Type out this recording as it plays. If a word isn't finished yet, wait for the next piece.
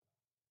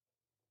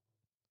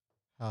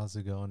How's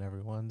it going,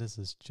 everyone? This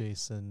is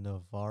Jason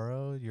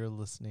Navarro. You're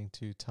listening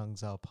to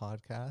Tongues Out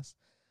Podcast,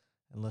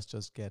 and let's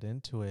just get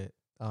into it.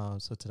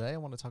 So, today I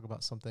want to talk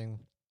about something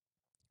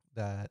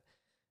that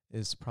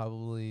is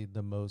probably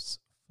the most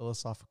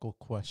philosophical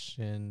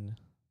question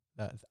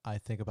that I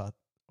think about,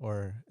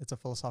 or it's a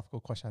philosophical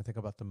question I think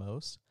about the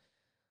most.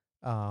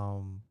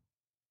 Um,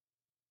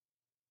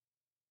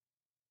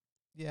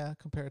 yeah,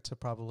 compared to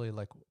probably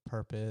like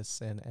purpose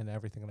and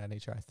everything of that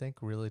nature. I think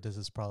really this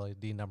is probably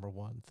the number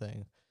one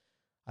thing.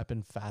 I've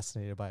been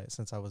fascinated by it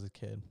since I was a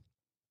kid.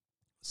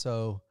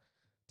 So,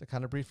 to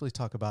kind of briefly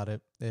talk about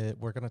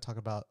we're going to talk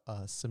about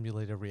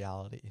simulated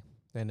reality.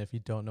 And if you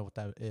don't know what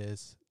that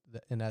is,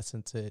 in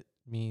essence, it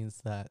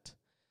means that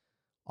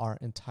our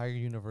entire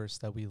universe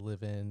that we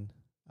live in,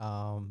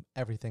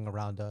 everything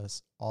around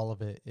us, all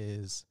of it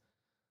is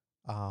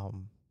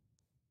um,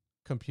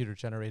 computer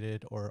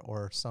generated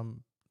or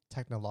some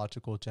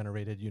technological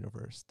generated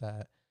universe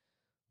that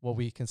what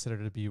we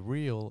consider to be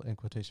real in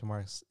quotation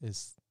marks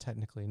is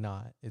technically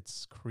not.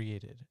 It's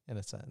created in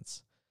a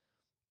sense.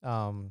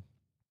 Um,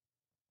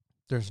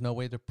 there's no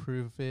way to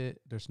prove it.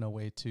 There's no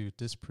way to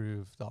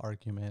disprove the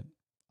argument.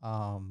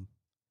 Um,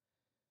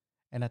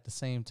 and at the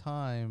same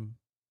time,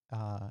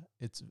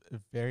 it's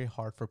very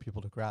hard for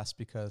people to grasp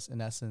because,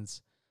 in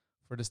essence,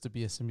 for this to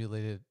be a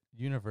simulated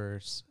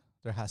universe,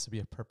 there has to be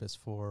a purpose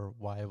for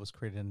why it was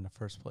created in the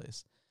first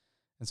place.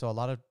 And so, a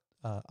lot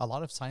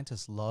of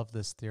scientists love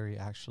this theory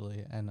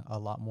actually, and a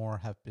lot more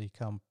have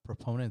become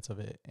proponents of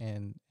it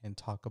and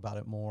talk about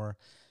it more.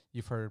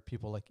 You've heard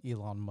people like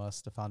Elon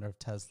Musk, the founder of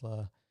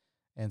Tesla,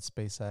 and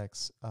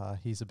SpaceX.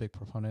 He's a big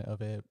proponent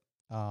of it,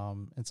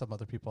 and some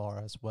other people are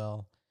as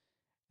well.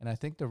 And I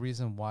think the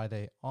reason why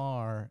they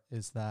are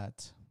is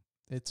that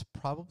it's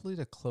probably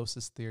the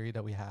closest theory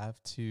that we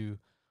have to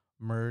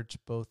merge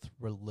both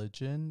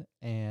religion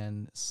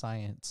and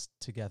science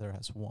together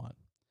as one.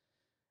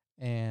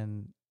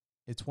 And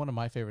it's one of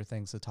my favorite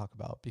things to talk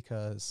about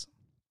because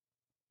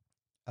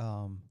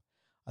um,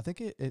 I think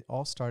it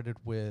all started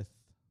with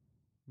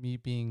me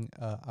being,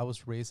 I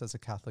was raised as a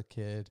Catholic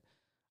kid.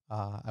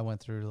 I went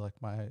through like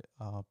my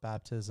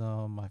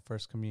baptism, my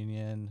first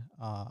communion.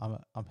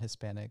 I'm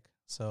Hispanic,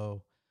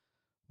 so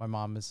my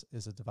mom is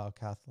a devout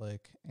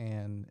Catholic,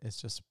 and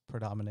it's just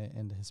predominant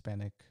in the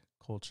Hispanic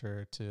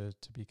culture to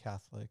be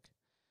Catholic.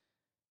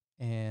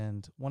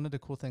 And one of the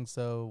cool things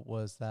though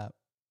was that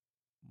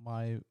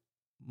my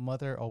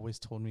mother always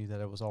told me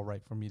that it was all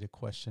right for me to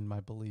question my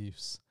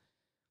beliefs.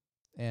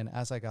 And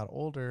as I got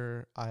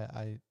older,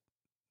 I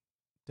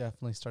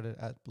definitely started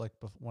at like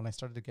when I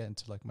started to get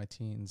into like my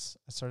teens,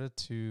 I started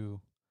to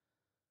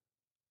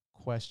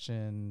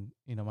question,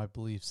 my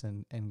beliefs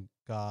in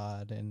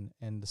God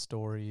and the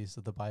stories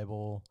of the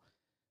Bible,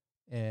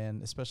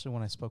 and especially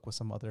when I spoke with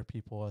some other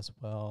people as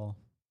well.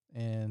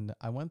 And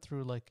I went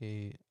through like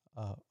a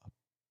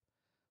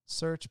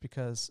search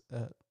because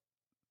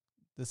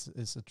this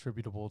is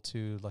attributable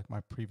to like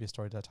my previous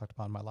story that I talked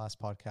about in my last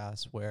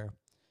podcast, where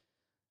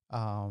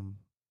um,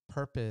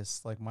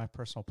 purpose, like my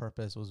personal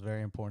purpose, was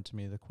very important to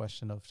me. The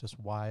question of just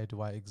why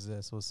do I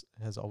exist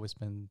has always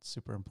been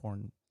super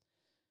important.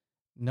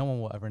 No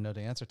one will ever know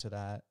the answer to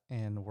that,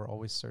 and we're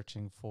always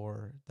searching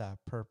for that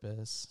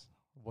purpose.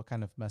 What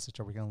kind of message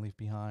are we going to leave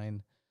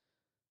behind?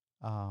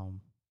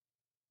 Um,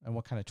 and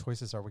what kind of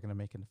choices are we going to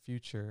make in the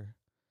future?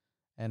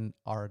 And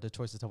are the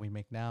choices that we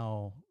make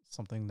now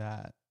something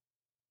that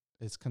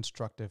is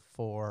constructive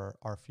for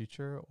our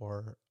future,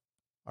 or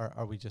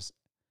are we just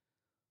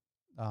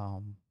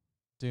um,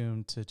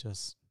 doomed to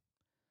just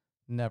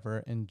never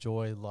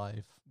enjoy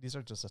life? These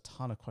are just a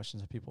ton of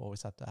questions that people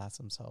always have to ask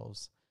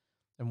themselves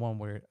in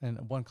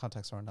one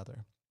context or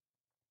another.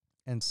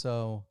 And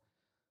so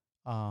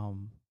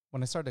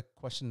when I started to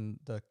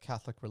question the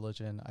Catholic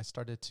religion, I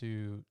started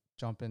to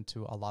jump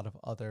into a lot of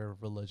other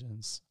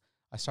religions.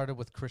 I started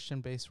with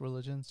Christian-based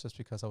religions just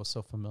because I was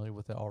so familiar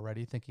with it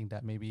already, thinking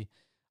that maybe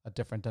a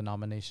different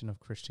denomination of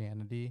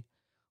Christianity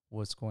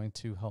was going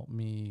to help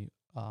me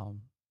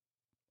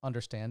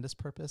understand this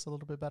purpose a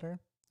little bit better.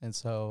 And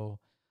so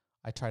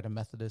I tried a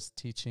Methodist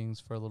teachings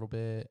for a little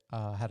bit.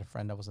 I had a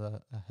friend that was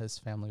his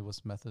family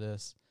was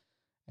Methodist.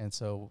 And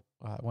so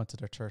I went to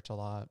their church a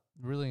lot,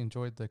 really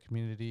enjoyed the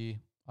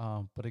community.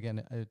 But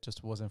again, it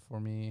just wasn't for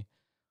me.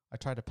 I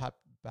tried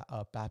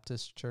a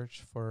Baptist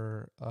church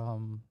for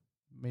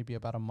maybe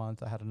about a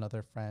month. I had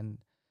another friend,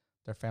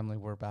 their family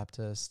were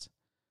Baptist.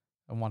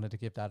 I wanted to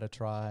give that a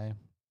try.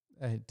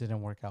 It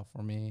didn't work out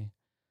for me.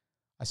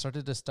 I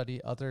started to study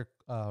other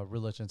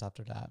religions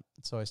after that.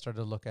 So I started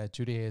to look at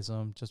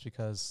Judaism just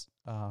because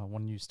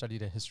when you study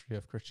the history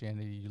of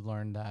Christianity, you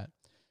learn that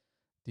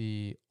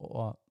the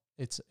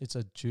it's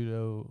a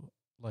judo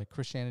like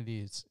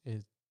Christianity.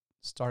 It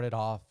started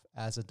off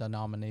as a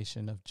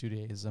denomination of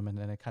Judaism, and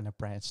then it kind of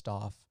branched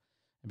off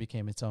and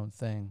became its own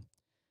thing.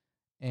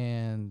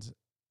 And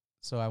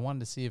so I wanted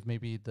to see if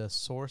maybe the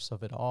source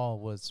of it all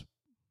was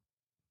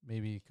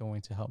maybe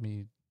going to help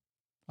me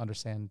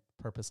understand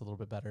purpose a little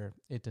bit better.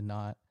 It did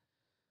not.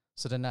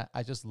 So then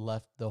I just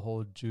left the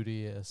whole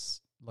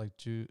Judaism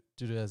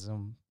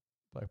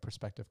my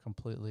perspective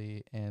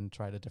completely and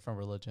tried a different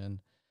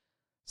religion.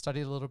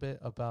 Studied a little bit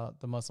about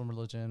the Muslim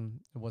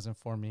religion. It wasn't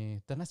for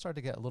me. Then I started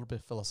to get a little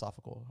bit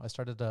philosophical. I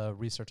started to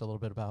research a little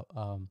bit about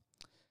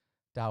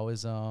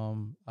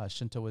Taoism,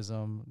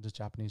 Shintoism, the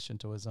Japanese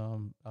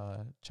Shintoism,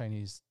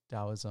 Chinese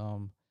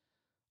Taoism,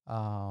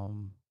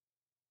 um,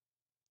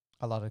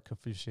 a lot of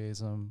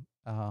Confucianism.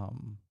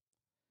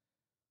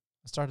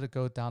 I started to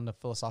go down the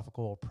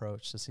philosophical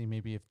approach to see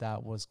maybe if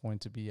that was going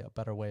to be a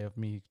better way of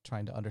me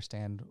trying to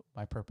understand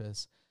my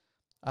purpose.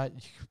 You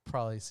could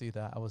probably see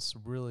that I was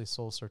really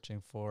soul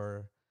searching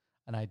for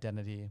an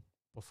identity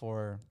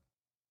before,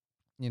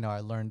 I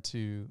learned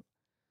to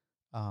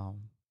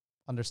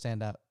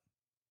understand that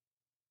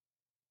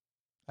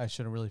I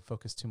shouldn't really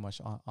focus too much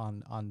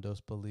on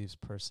those beliefs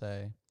per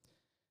se.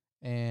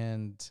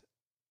 And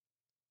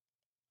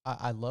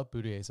I love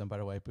Buddhism, by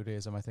the way.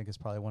 Buddhism, I think, is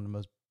probably one of the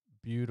most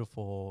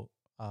beautiful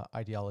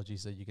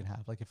ideologies that you can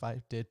have. Like if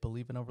I did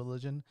believe in a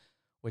religion,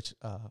 which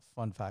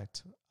fun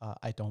fact,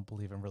 I don't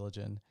believe in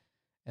religion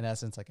in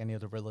essence, like any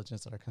of the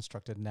religions that are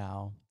constructed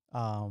now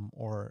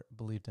or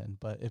believed in.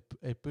 But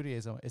if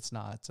Buddhism, it's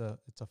not.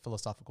 It's a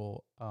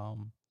philosophical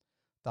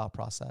thought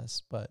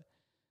process. But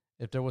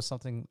if there was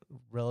something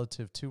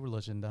relative to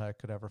religion that I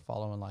could ever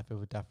follow in life, it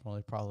would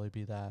definitely probably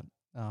be that.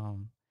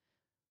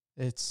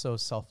 It's so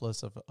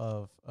selfless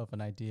of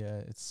an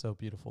idea. It's so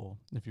beautiful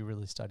if you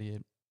really study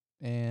it.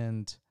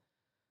 And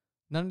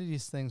none of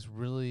these things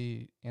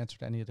really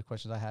answered any of the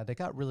questions I had. They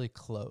got really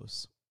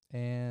close.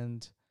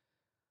 And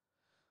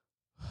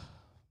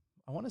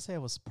I want to say I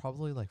was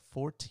probably like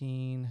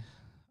 14.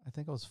 I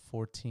think I was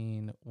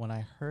 14 when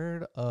I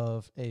heard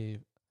of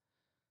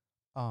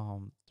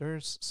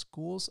there's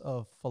schools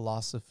of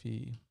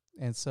philosophy.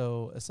 And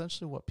so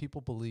essentially what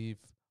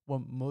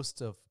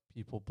most of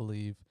people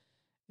believe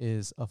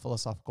is a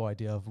philosophical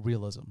idea of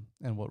realism.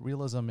 And what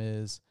realism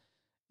is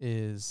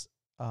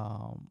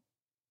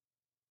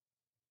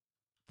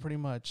pretty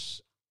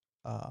much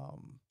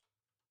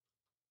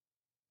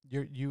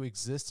you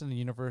exist in a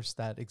universe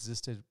that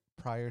existed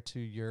prior to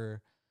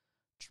your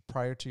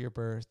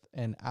birth,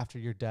 and after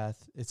your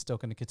death it's still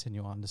going to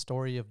continue on. The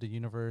story of the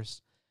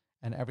universe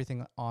and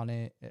everything on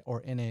it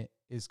or in it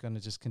is going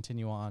to just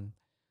continue on.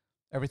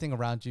 Everything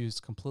around you is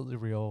completely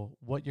real.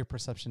 What your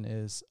perception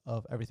is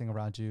of everything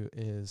around you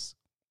is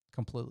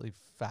completely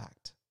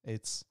fact.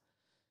 It's,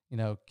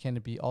 can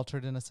it be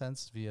altered in a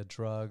sense via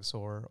drugs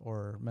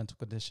or mental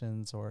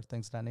conditions or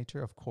things of that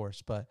nature? Of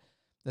course. But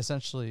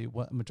essentially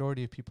what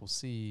majority of people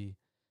see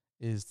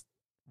is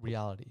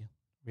reality.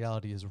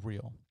 Reality is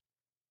real.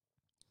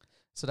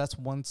 So that's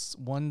one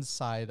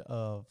side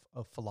of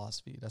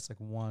philosophy. That's like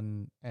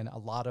one, and a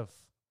lot of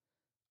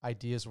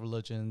ideas,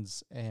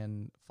 religions,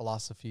 and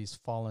philosophies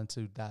fall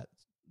into that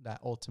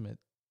ultimate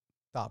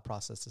thought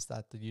process, is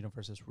that the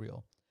universe is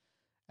real.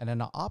 And then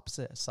the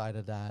opposite side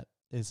of that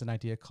is an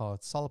idea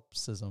called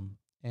solipsism.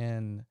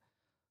 And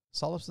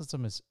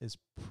solipsism is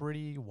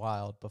pretty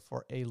wild, but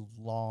for a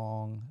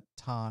long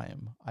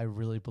time, I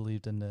really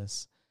believed in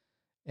this.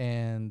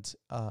 And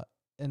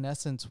in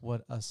essence,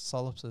 what a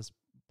solipsist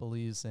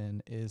believes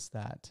in is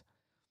that,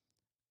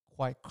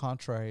 quite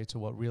contrary to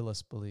what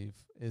realists believe,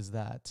 is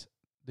that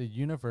the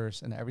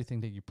universe and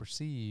everything that you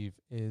perceive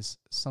is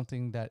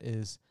something that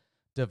is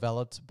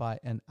developed by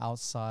an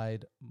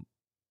outside.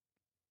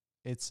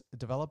 It's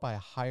developed by a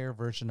higher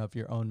version of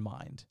your own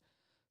mind.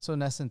 So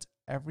in essence,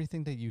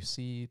 everything that you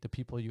see, the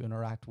people you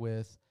interact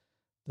with,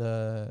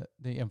 the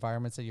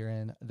environments that you're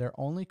in, they're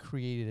only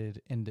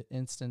created in the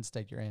instance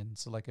that you're in.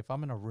 So like if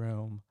I'm in a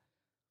room,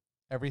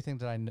 everything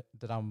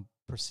that I'm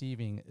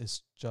perceiving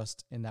is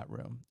just in that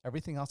room.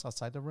 Everything else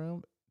outside the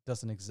room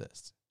doesn't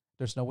exist.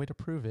 There's no way to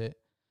prove it,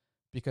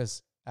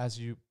 because as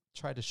you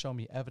try to show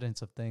me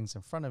evidence of things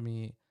in front of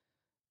me,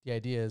 the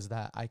idea is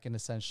that I can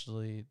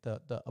essentially,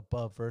 the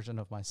above version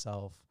of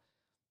myself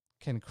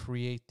can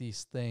create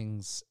these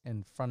things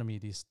in front of me,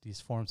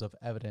 these forms of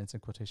evidence in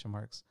quotation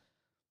marks.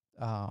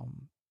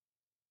 And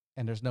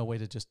there's no way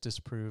to just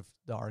disprove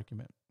the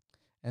argument.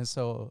 And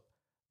so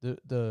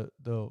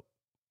the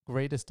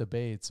greatest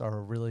debates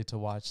are really to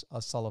watch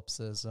a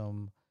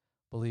solipsism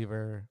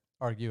believer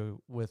argue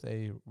with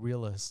a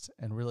realist,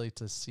 and really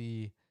to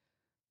see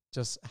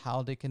just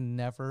how they can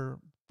never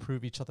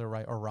prove each other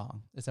right or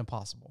wrong. It's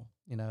impossible,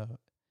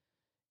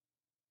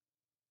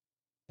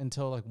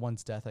 until like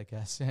one's death, I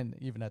guess. And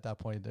even at that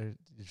point,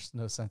 there's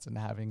no sense in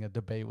having a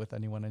debate with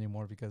anyone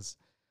anymore, because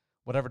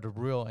whatever the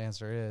real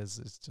answer is,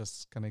 it's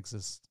just going to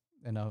exist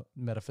in a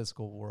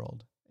metaphysical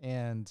world.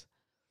 And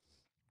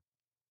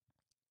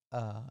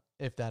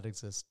if that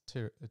exists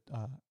too,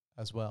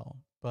 as well.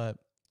 But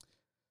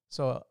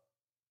so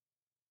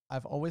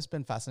I've always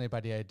been fascinated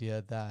by the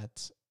idea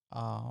that,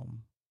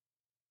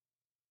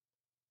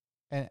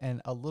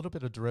 and a little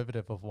bit of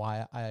derivative of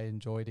why I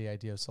enjoy the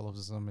idea of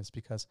solipsism is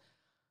because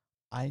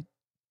I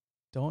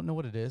don't know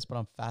what it is, but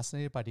I'm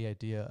fascinated by the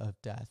idea of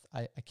death.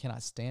 I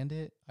cannot stand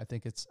it. I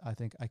think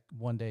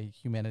one day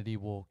humanity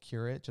will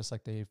cure it, just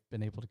like they've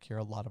been able to cure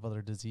a lot of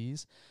other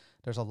disease.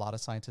 There's a lot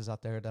of scientists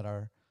out there that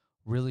are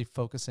really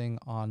focusing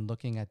on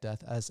looking at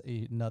death as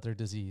another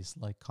disease,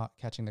 like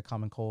catching the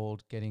common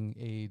cold, getting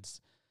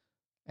AIDS,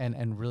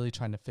 and really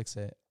trying to fix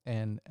it.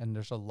 And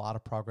there's a lot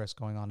of progress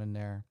going on in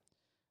there.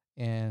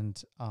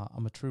 And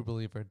I'm a true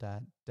believer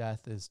that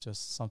death is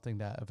just something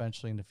that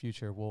eventually in the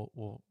future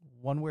will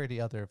one way or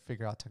the other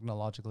figure out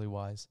technologically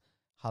wise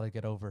how to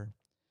get over.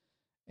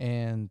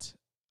 And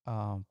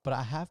but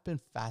I have been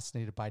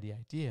fascinated by the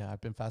idea.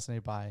 I've been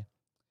fascinated by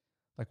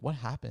like what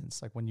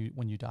happens like when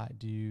you die.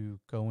 Do you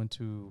go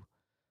into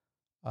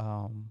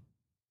um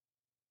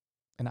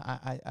and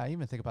I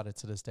even think about it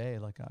to this day.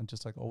 Like I'm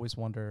just like always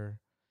wonder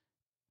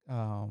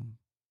um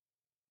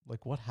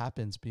like what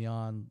happens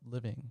beyond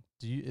living.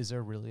 Is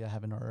there really a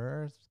heaven or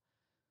earth?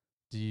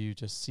 Do you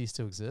just cease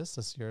to exist?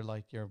 Does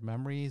your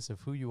memories of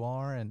who you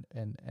are and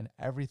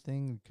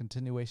everything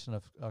continuation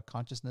of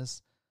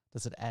consciousness,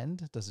 does it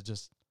end? Does it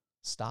just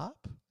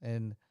stop?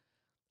 And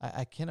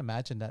I can't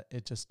imagine that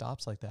it just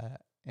stops like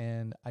that.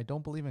 And I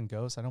don't believe in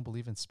ghosts. I don't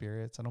believe in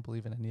spirits. I don't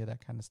believe in any of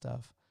that kind of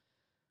stuff.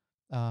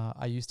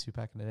 I used to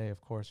back in the day, of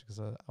course, because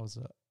I was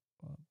a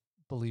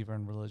believer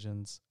in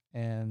religions.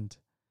 And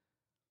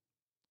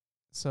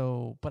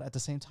so, but at the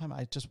same time,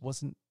 I just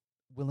wasn't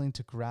willing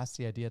to grasp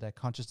the idea that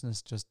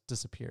consciousness just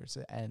disappears,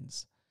 it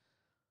ends.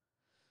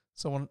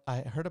 So when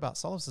I heard about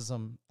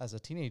solipsism as a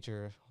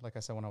teenager, like I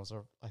said,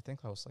 I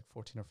think I was like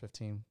 14 or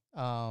 15,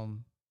 I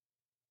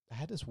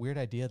had this weird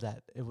idea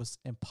that it was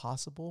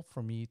impossible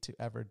for me to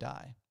ever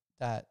die,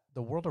 that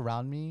the world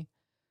around me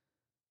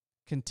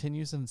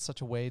continues in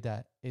such a way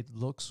that it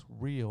looks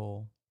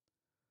real,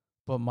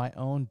 but my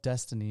own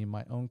destiny,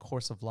 my own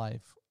course of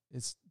life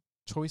is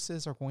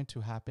choices are going to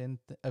happen.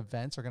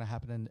 Events are going to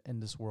happen in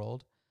this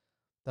world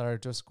that are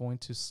just going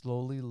to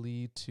slowly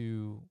lead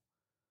to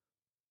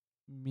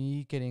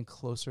me getting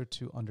closer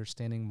to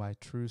understanding my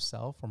true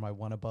self or my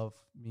one above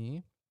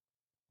me.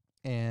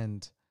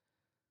 And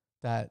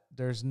that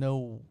there's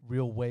no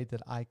real way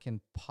that I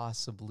can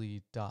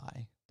possibly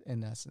die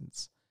in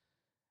essence.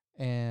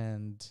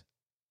 And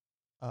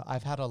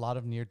I've had a lot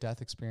of near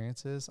death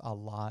experiences, a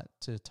lot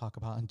to talk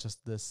about in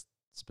just this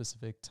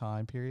specific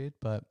time period,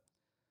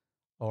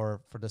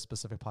 or for this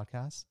specific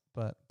podcast,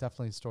 but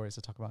definitely stories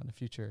to talk about in the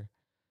future.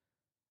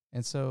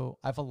 And so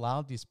I've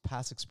allowed these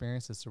past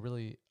experiences to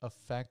really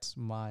affect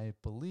my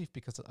belief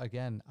because,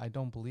 again, I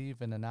don't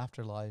believe in an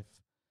afterlife.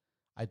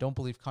 I don't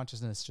believe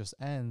consciousness just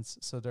ends.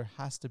 So there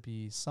has to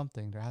be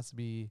something. There has to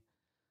be,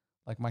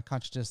 like, my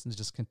consciousness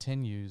just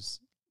continues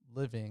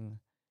living.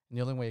 And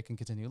the only way it can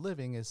continue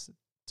living is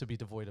to be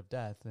devoid of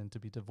death. And to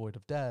be devoid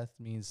of death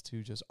means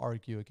to just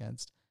argue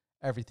against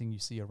everything you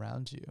see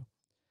around you.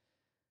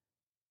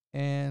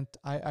 And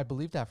I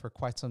believed that for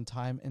quite some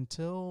time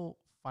until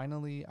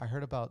finally I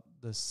heard about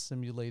the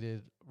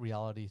simulated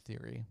reality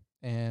theory.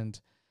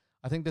 And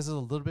I think this is a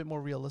little bit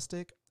more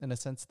realistic in a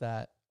sense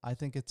that I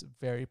think it's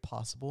very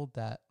possible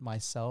that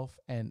myself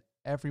and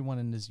everyone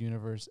in this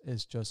universe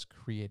is just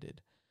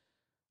created.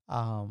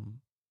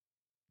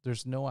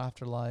 There's no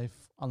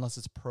afterlife unless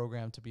it's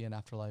programmed to be an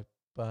afterlife.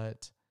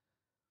 But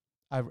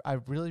I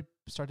really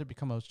started to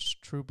become a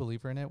true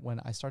believer in it when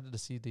I started to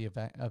see the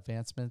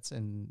advancements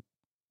in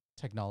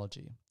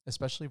technology,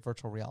 especially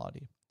virtual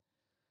reality.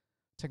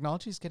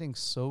 Technology is getting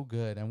so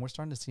good, and we're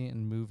starting to see it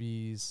in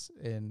movies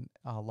and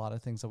a lot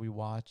of things that we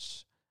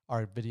watch,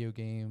 our video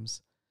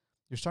games.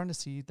 You're starting to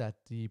see that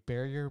the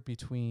barrier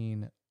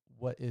between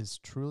what is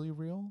truly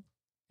real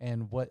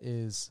and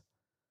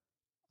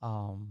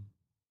um,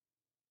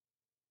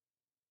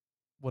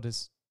 what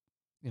is,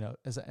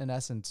 is in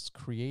essence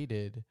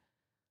created,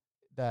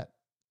 that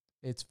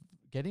it's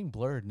getting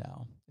blurred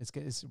now.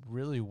 It's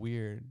really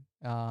weird.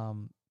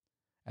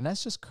 And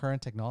that's just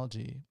current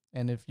technology.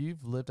 And if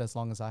you've lived as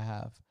long as I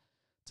have,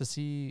 to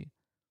see,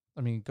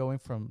 going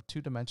from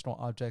two-dimensional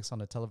objects on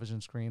a television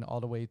screen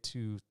all the way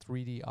to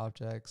 3D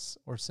objects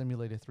or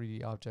simulated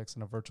 3D objects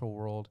in a virtual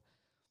world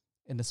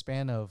in the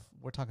span of,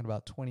 we're talking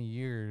about 20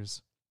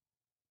 years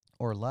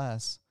or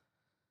less,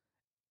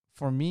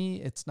 for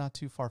me, it's not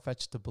too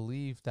far-fetched to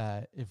believe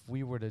that if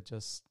we were to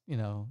just,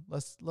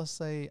 let's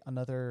say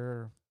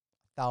another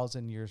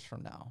 1,000 years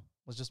from now,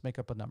 let's just make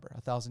up a number,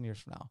 1,000 years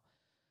from now,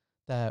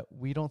 that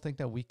we don't think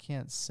that we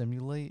can't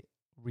simulate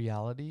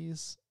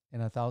realities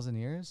in 1,000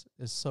 years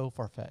is so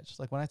far-fetched.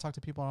 Like when I talk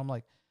to people and I'm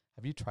like,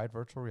 have you tried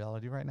virtual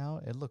reality right now?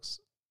 It looks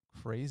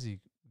crazy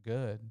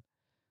good.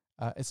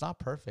 It's not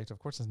perfect. Of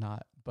course it's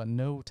not, but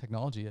no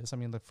technology is.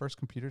 The first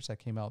computers that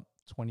came out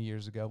 20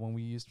 years ago, when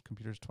we used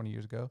computers 20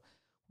 years ago,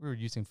 we were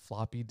using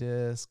floppy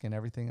disk and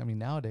everything.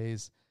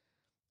 Nowadays,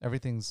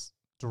 everything's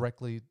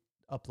directly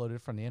uploaded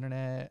from the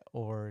internet,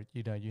 or,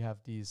 you have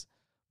these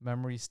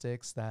memory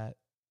sticks that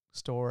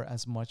store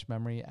as much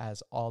memory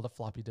as all the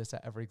floppy disks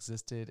that ever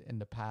existed in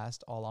the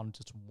past, all on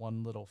just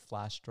one little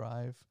flash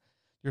drive.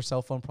 Your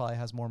cell phone probably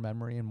has more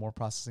memory and more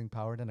processing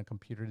power than a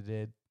computer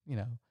did,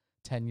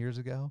 10 years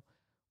ago,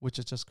 which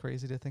is just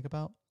crazy to think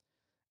about.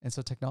 And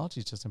so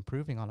technology is just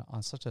improving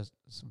on such a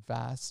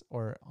vast,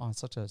 or on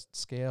such a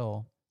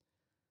scale.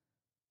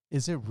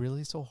 Is it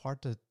really so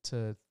hard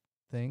to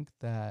think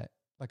that,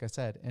 like I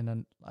said,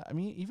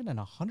 even in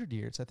 100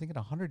 years, I think in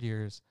 100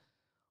 years,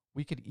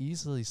 we could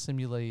easily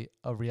simulate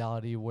a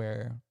reality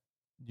where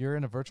you're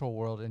in a virtual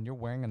world and you're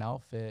wearing an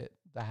outfit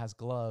that has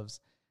gloves,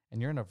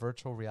 and you're in a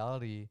virtual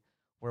reality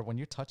where when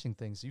you're touching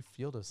things, you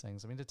feel those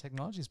things. I mean, the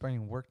technology is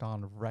being worked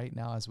on right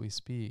now as we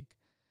speak,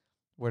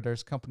 where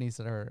there's companies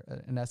that are,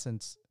 in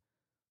essence,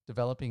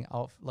 developing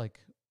out like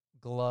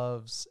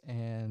gloves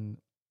and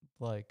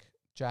like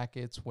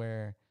jackets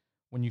where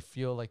when you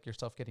feel like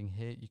yourself getting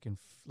hit, you can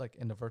like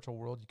in the virtual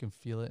world, you can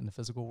feel it in the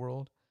physical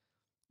world,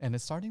 and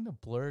it's starting to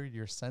blur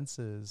your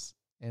senses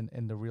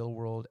in the real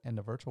world and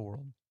the virtual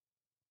world.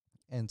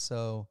 And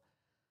so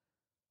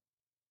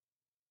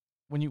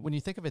when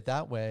you think of it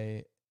that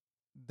way,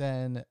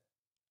 then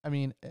I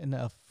mean, in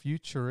a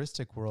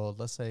futuristic world,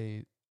 let's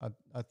say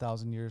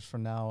 1,000 years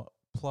from now,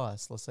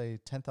 plus, let's say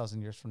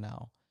 10,000 years from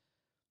now,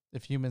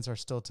 if humans are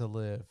still to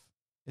live,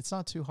 it's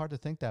not too hard to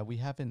think that we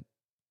haven't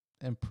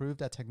improved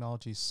that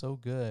technology so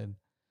good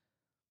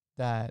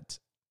that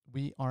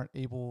we aren't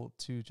able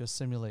to just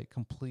simulate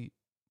complete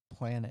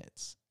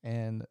planets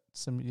and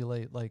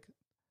simulate like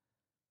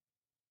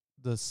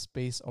the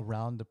space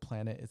around the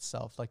planet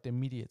itself, like the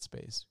immediate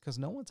space, because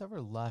no one's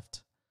ever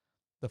left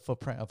the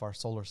footprint of our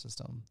solar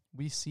system.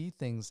 We see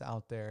things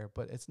out there,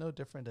 but it's no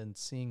different than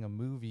seeing a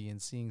movie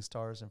and seeing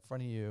stars in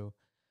front of you.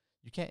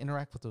 You can't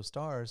interact with those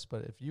stars,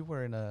 but if you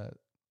were in a,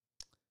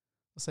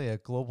 let's say, a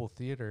global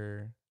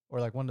theater or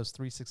like one of those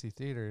 360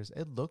 theaters,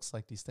 it looks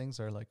like these things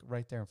are like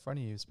right there in front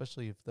of you,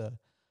 especially if the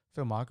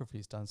filmography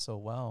is done so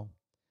well.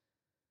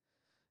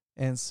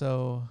 And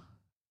so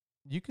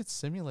you could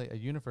simulate a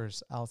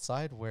universe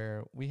outside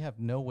where we have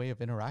no way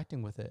of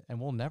interacting with it, and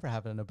we'll never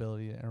have an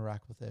ability to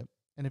interact with it.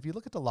 And if you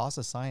look at the laws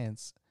of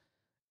science,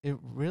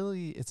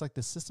 it's like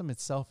the system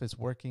itself is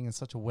working in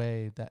such a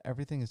way that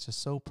everything is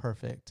just so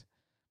perfect.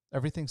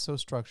 Everything's so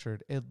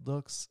structured. It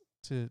looks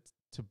to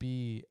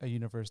be a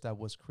universe that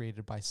was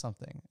created by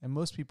something. And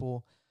most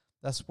people,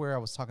 that's where I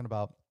was talking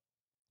about,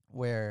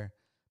 where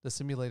the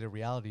simulated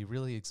reality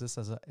really exists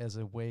as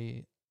a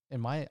way,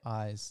 in my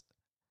eyes,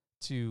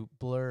 to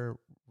blur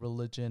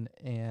religion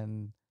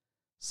and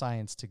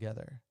science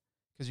together.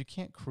 Because you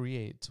can't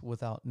create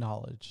without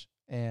knowledge.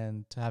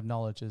 And to have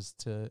knowledge is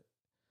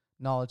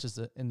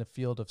in the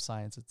field of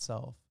science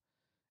itself.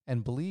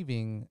 And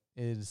believing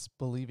is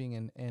believing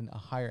in a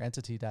higher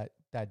entity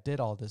that did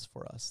all this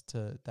for us,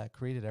 that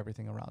created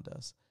everything around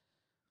us.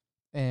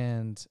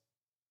 And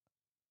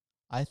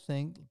I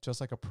think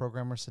just like a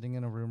programmer sitting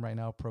in a room right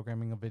now,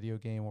 programming a video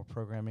game or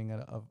programming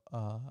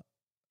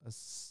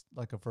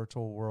like a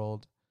virtual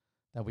world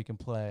that we can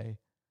play,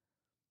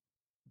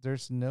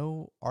 there's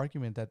no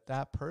argument that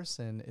that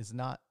person is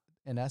not,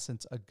 in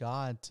essence, a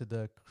god to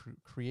the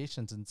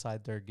creations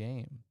inside their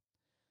game.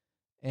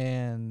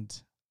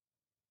 And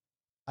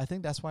I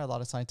think that's why a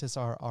lot of scientists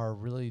are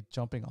really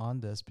jumping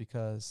on this,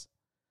 because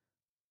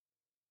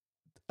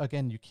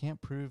again, you can't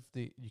prove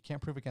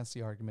against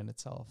the argument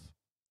itself.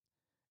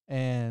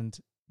 And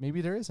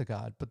maybe there is a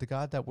god, but the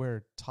god that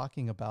we're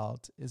talking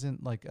about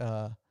isn't like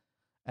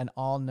an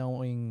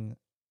all-knowing,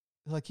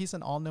 like he's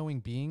an all-knowing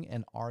being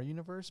in our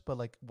universe, but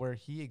like where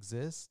he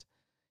exists,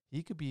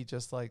 he could be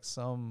just like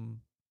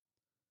some,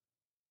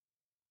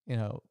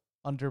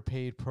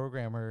 underpaid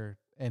programmer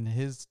in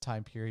his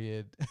time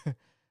period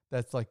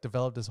that's like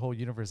developed this whole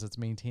universe that's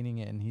maintaining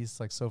it, and he's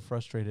like so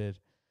frustrated,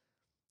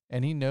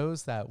 and he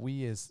knows that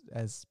we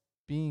as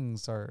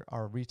beings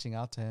are reaching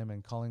out to him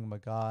and calling him a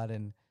god,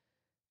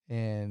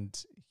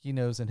 and he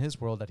knows in his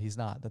world that he's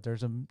not, that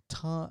there's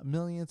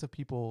millions of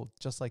people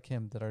just like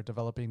him that are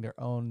developing their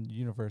own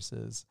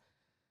universes.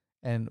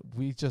 And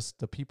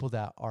the people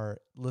that are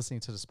listening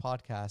to this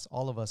podcast,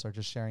 all of us are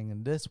just sharing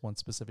in this one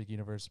specific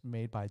universe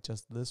made by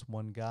just this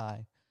one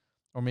guy,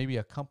 or maybe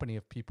a company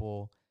of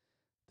people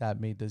that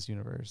made this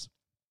universe.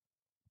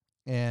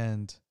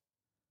 And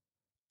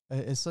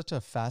it's such a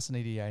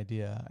fascinating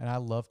idea. And I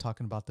love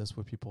talking about this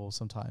with people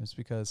sometimes,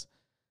 because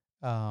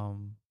no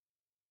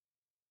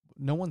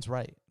one's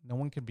right. No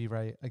one can be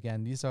right.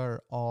 Again, these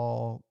are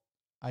all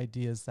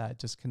ideas that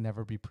just can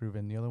never be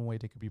proven. The only way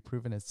they could be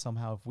proven is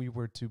somehow if we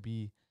were to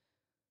be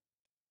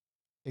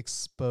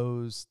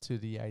exposed to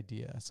the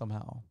idea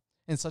somehow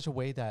in such a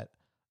way that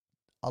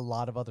a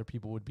lot of other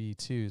people would be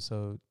too.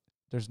 So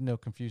there's no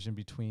confusion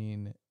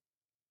between,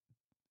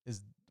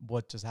 is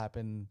what just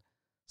happened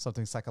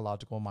something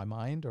psychological in my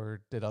mind, or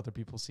did other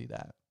people see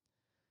that?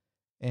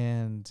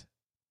 And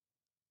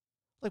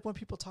like when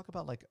people talk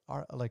about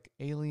like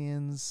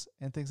aliens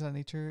and things of that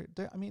nature,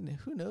 I mean,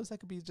 who knows?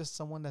 That could be just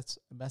someone that's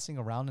messing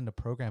around in the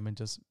program and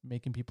just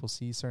making people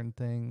see certain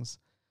things.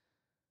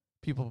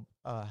 People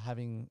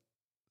having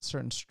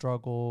certain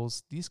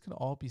struggles. These could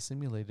all be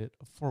simulated.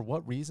 For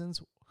what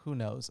reasons? Who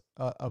knows?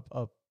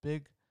 A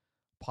big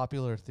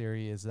popular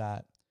theory is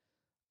that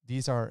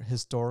these are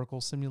historical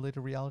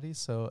simulated realities.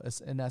 So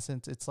in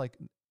essence, it's like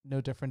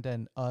no different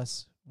than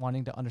us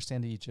wanting to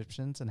understand the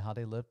Egyptians and how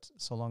they lived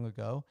so long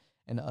ago,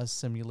 and us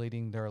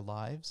simulating their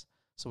lives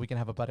so we can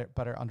have a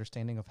better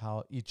understanding of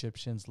how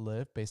Egyptians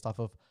live based off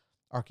of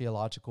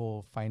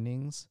archaeological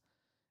findings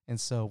And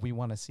so we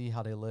want to see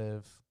how they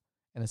live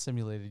in a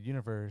simulated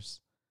universe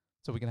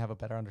so we can have a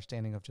better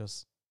understanding of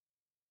just,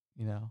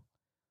 you know,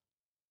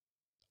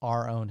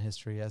 our own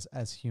history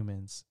as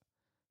humans.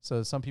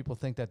 So some people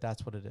think that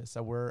that's what it is,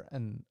 that we're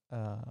an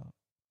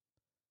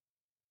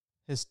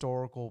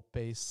historical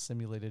based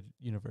simulated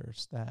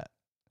universe, that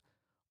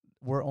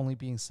we're only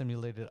being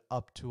simulated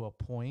up to a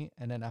point,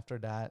 and then after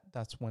that,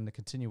 that's when the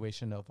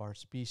continuation of our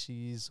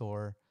species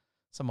or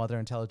some other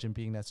intelligent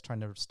being that's trying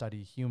to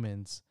study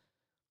humans,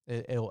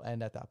 it'll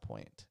end at that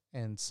point.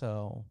 And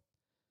so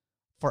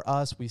for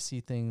us, we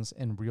see things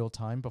in real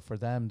time, but for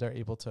them, they're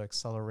able to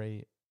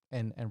accelerate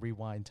and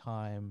rewind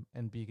time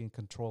and be in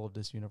control of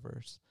this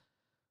universe.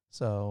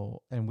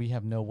 So, and we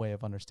have no way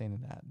of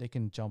understanding that. They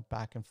can jump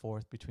back and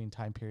forth between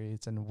time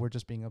periods, and we're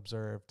just being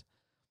observed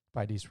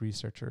by these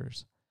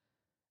researchers.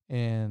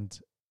 And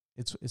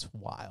it's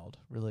wild,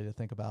 really, to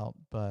think about.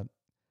 But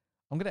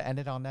I'm going to end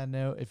it on that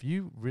note. If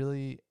you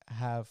really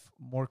have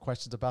more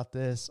questions about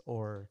this,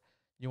 or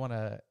you want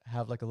to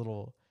have like a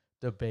little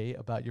debate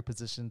about your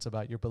positions,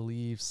 about your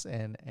beliefs,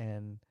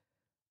 and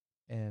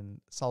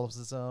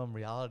solipsism,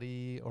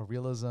 reality or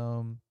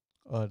realism,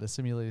 the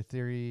simulated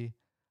theory,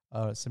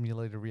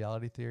 simulated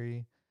reality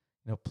theory,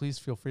 please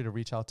feel free to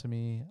reach out to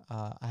me.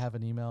 I have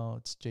an email.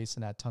 It's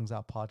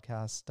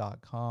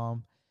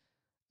jason@tonguesoutpodcast.com.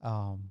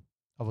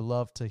 I would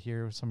love to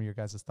hear some of your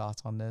guys'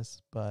 thoughts on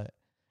this, but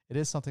it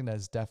is something that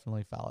is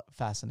definitely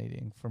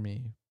fascinating for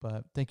me.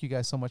 But thank you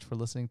guys so much for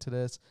listening to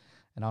this,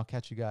 and I'll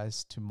catch you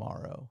guys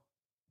tomorrow.